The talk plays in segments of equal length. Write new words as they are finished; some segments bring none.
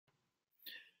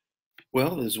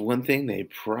Well, there's one thing they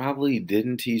probably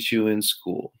didn't teach you in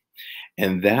school,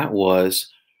 and that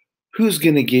was who's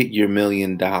going to get your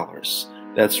 $1,000,000.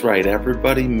 That's right,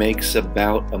 everybody makes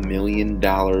about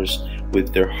 $1,000,000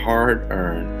 with their hard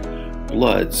earned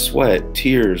blood, sweat,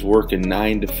 tears, working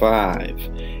 9 to 5,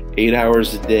 8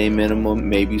 hours a day minimum,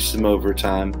 maybe some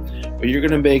overtime, but you're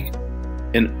going to make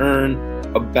and earn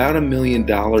about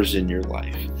 $1,000,000 in your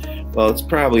life. Well, it's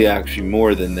probably actually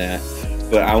more than that,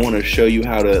 but I want to show you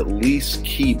how to at least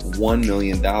keep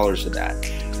 $1,000,000 of that,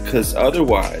 because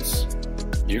otherwise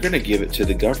you're going to give it to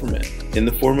the government in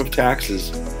the form of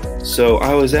taxes. So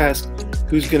I was asked,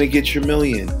 who's going to get your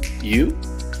million? You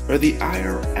or the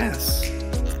IRS?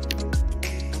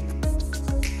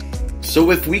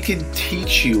 So if we could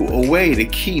teach you a way to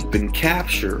keep and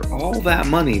capture all that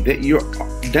money that you're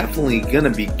definitely going to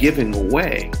be giving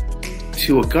away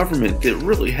to a government that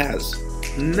really has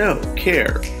no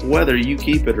care whether you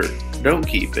keep it or don't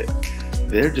keep it.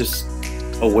 They're just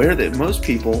aware that most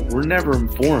people were never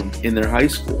informed in their high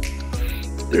school.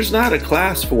 There's not a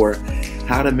class for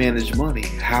how to manage money,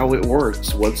 how it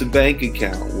works, what's a bank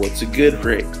account, what's a good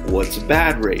rate, what's a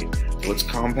bad rate, what's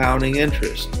compounding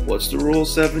interest, what's the rule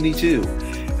 72,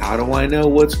 how do I know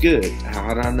what's good,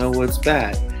 how do I know what's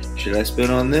bad, should I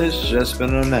spend on this, should I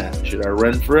spend on that, should I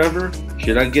rent forever,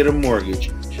 should I get a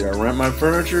mortgage, should I rent my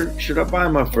furniture, should I buy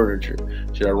my furniture,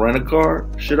 should I rent a car,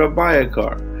 should I buy a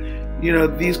car? You know,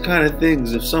 these kind of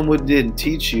things, if someone didn't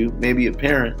teach you, maybe a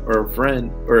parent or a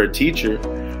friend or a teacher,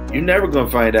 you're never going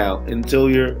to find out until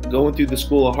you're going through the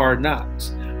school of hard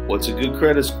knocks. What's a good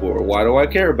credit score? Why do I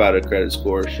care about a credit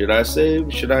score? Should I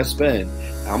save? Should I spend?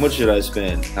 How much should I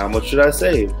spend? How much should I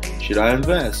save? Should I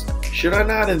invest? Should I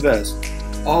not invest?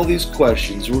 All these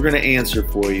questions we're going to answer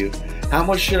for you. How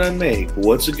much should I make?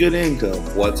 What's a good income?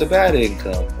 What's a bad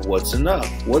income? What's enough?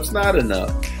 What's not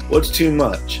enough? What's too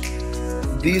much?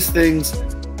 These things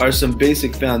are some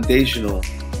basic foundational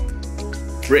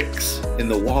bricks in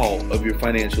the wall of your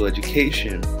financial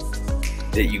education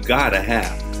that you gotta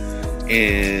have.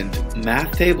 And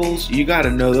math tables, you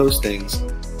gotta know those things.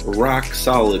 Rock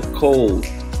solid, cold.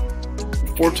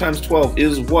 4 times 12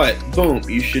 is what? Boom,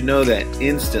 you should know that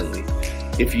instantly.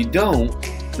 If you don't,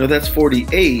 no, that's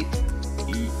 48.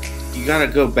 You gotta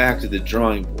go back to the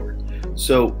drawing board.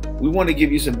 So we want to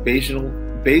give you some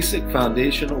basic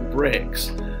foundational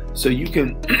bricks so you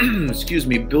can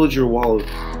build your wall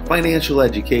of financial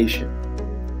education.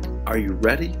 Are you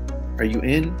ready? Are you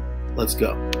in? Let's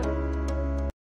go.